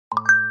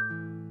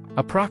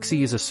A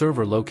proxy is a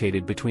server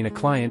located between a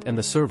client and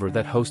the server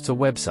that hosts a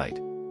website.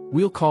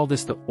 We'll call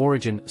this the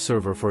origin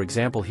server. For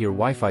example, here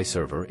Wi-Fi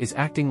server is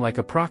acting like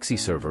a proxy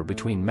server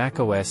between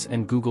macOS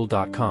and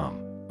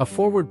Google.com. A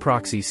forward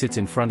proxy sits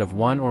in front of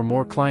one or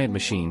more client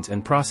machines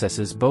and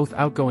processes both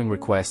outgoing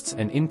requests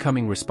and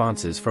incoming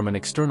responses from an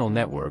external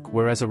network,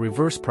 whereas a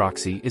reverse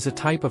proxy is a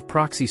type of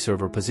proxy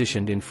server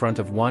positioned in front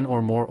of one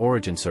or more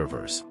origin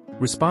servers,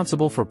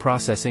 responsible for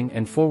processing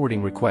and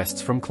forwarding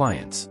requests from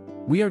clients.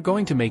 We are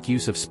going to make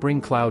use of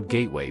Spring Cloud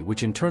Gateway,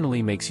 which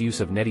internally makes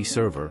use of netty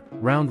server,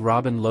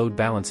 round-robin load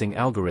balancing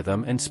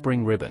algorithm, and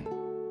Spring Ribbon.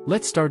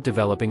 Let's start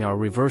developing our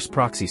reverse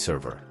proxy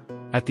server.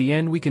 At the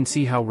end we can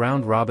see how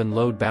round-robin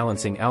load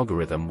balancing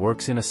algorithm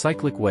works in a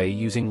cyclic way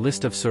using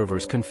list of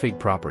servers config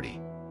property.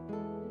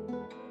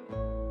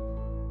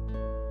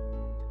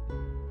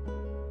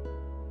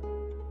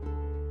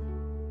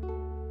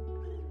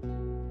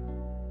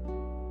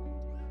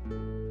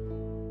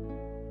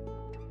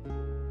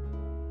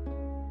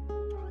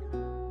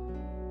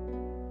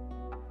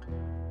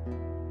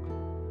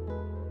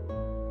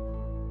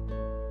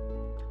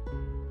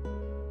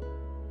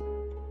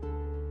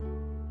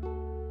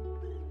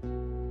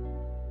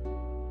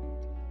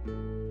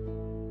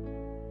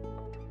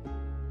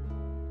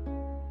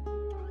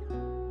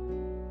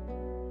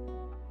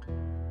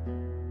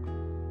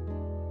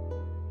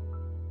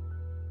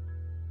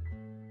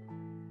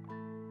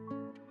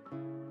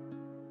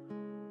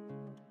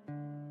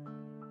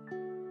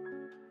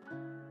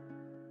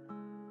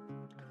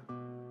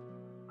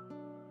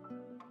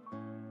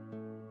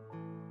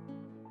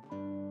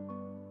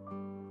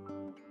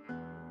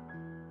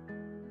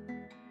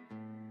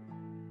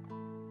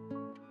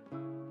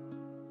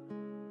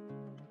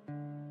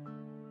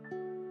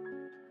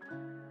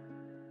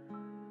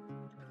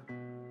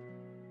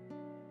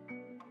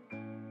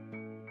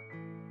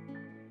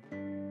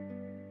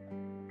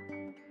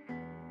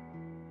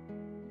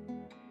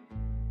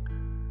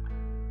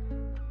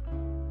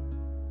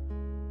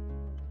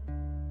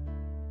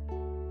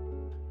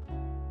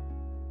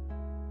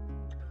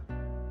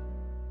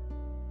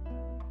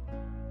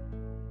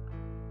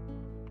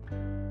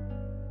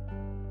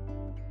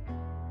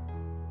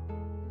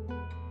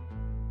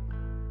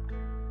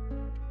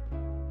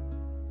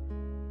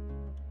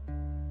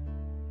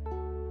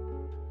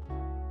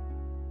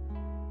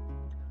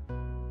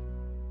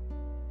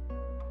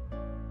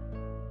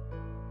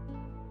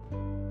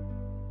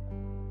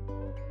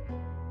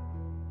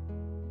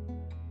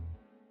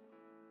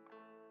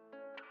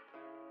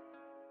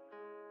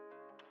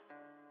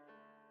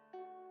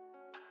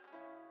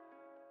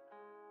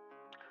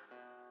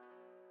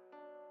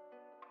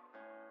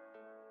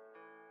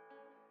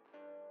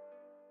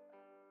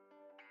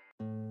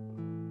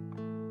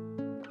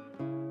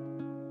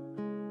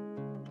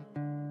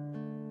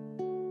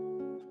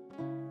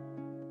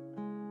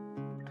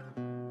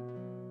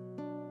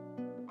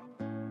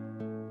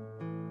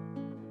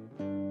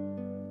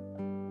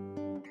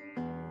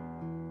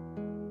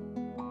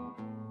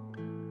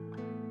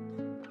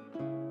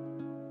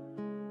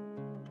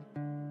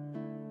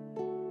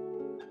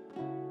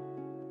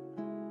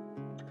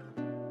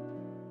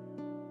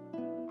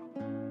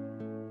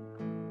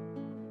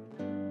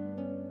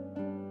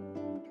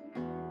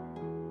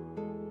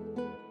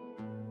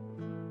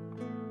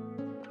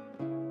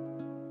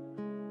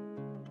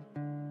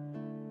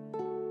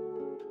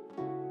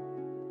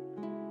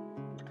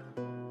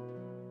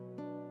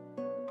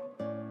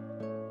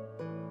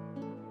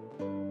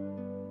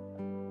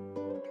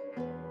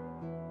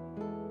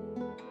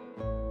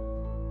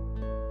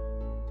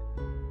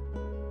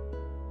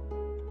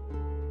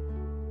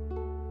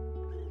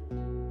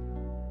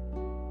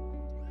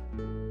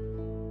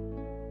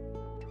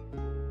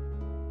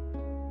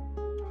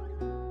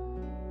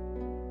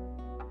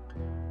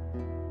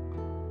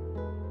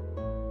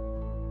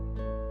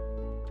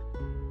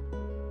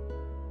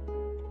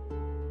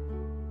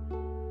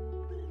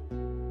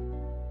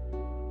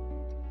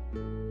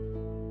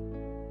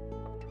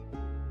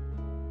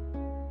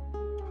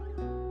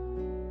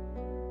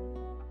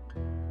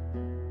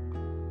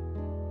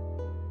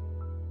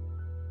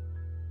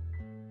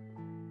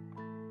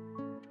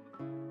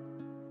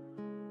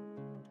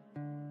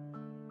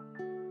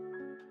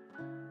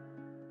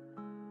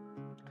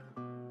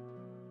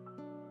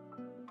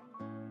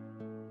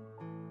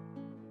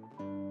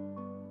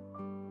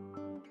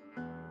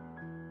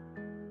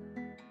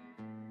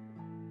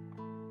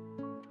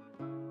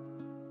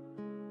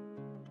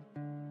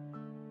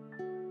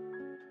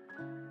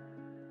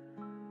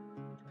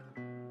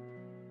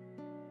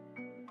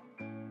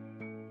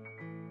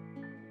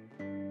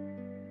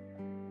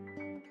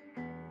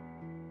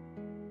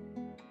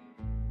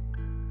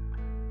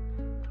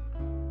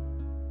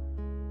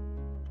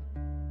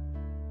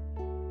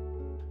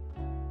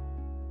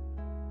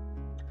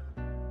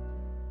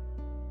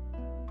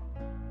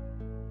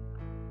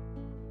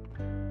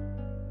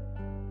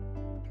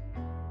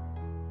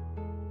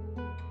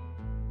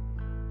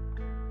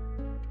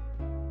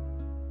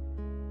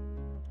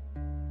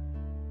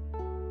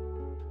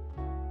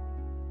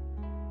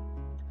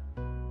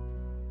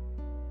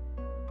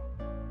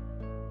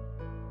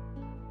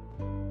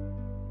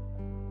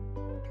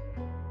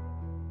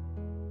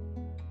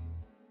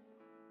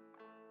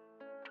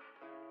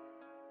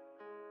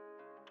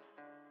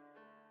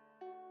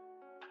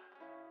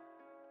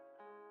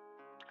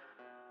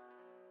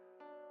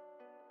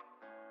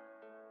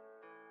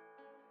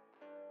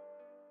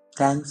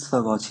 Thanks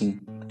for watching.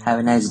 Have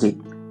a nice day.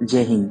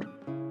 Jai Hind.